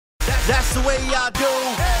That's the way I do.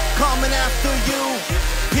 Coming after you.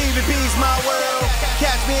 PvP's my world.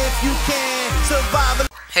 Catch me if you can. Survival.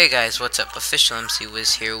 Hey guys, what's up?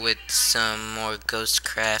 Officialmcwiz here with some more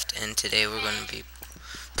Ghostcraft, and today we're going to be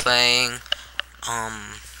playing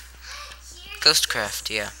Ghostcraft.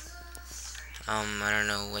 Yeah. I don't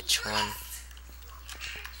know which one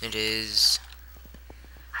it is,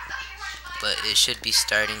 but it should be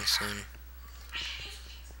starting soon.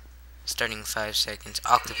 Starting 5 seconds.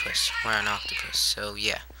 Octopus. We're on octopus, so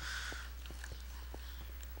yeah.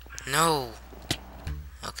 No.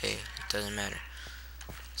 Okay, it doesn't matter.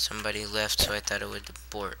 Somebody left, so I thought it would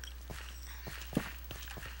abort.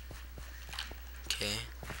 Okay.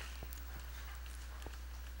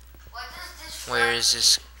 Where is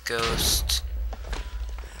this ghost?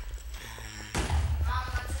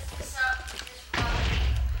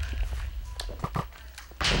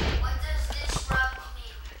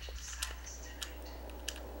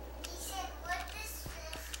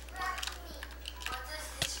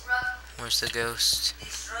 Where's the ghost?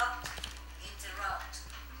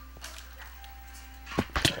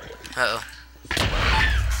 Uh-oh.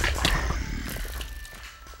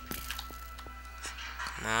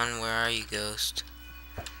 Come on, where are you, ghost?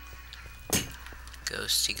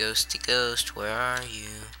 Ghosty, ghosty, ghost, where are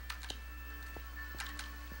you?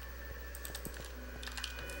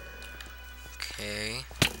 Okay.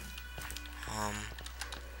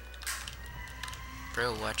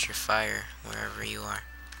 Bro, watch your fire, wherever you are.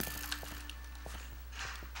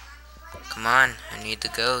 Come on, I need the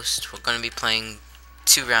ghost. We're gonna be playing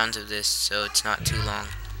 2 rounds of this, so it's not too long.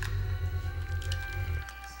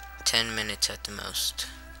 10 minutes at the most.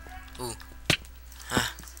 Ooh.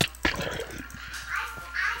 Ah.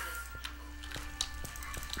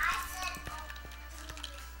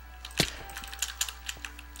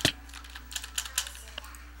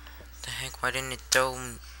 The heck, why didn't it throw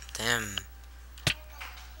them?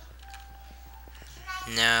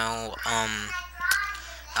 Now,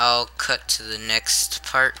 I'll cut to the next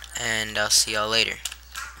part, and I'll see y'all later.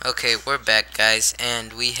 Okay, we're back, guys,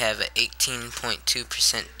 and we have an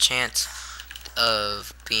 18.2% chance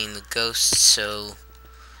of being the ghost, so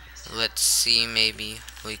let's see, maybe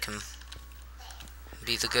we can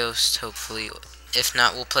be the ghost, hopefully. If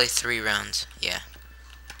not, we'll play 3 rounds, yeah.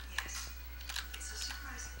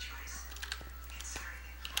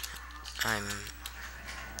 I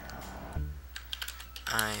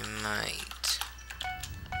might.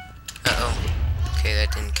 Uh-oh. Okay,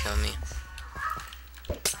 that didn't kill me.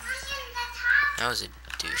 That was a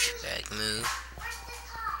douchebag move.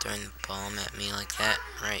 Throwing the bomb at me like that.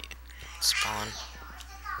 Right. Spawn.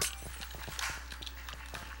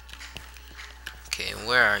 Okay,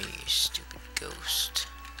 where are you, you stupid ghost?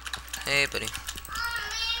 Hey, buddy.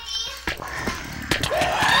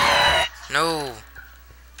 No!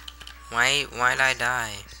 Why'd I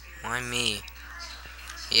die? Why me?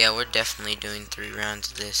 Yeah, we're definitely doing 3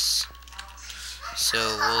 rounds of this. So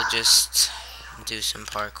we'll just do some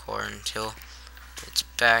parkour until it's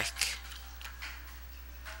back.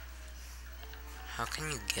 How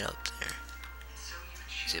can you get up there?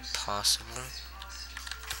 Is it possible?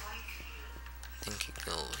 I think you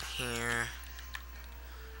go over here.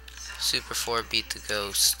 Super 4 beat the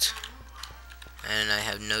ghost. And I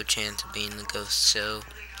have no chance of being the ghost, so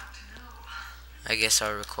I guess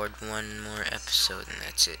I'll record 1 more episode and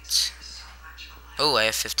that's it. Oh, I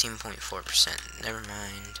have 15.4%. Never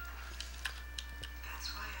mind.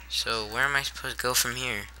 So, where am I supposed to go from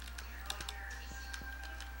here?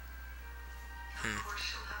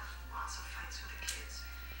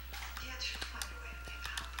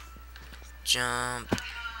 Jump.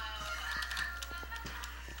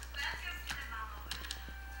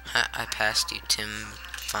 I passed you, Tim.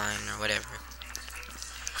 Fine, or whatever.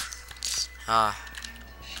 Ah.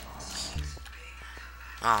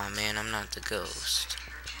 Oh man, I'm not the ghost.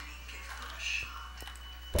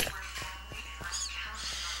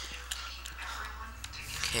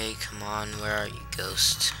 Okay, come on, where are you,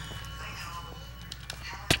 ghost?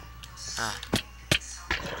 Ah.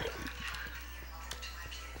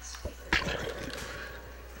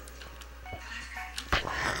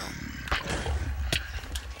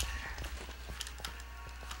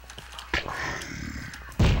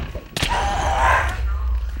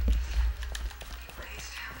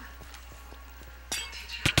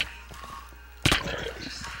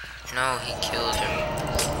 No, he killed him.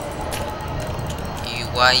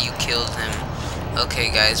 Why you killed him?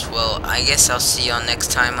 Okay, guys, well, I guess I'll see y'all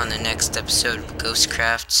next time on the next episode of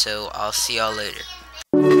Ghostcraft, so I'll see y'all later.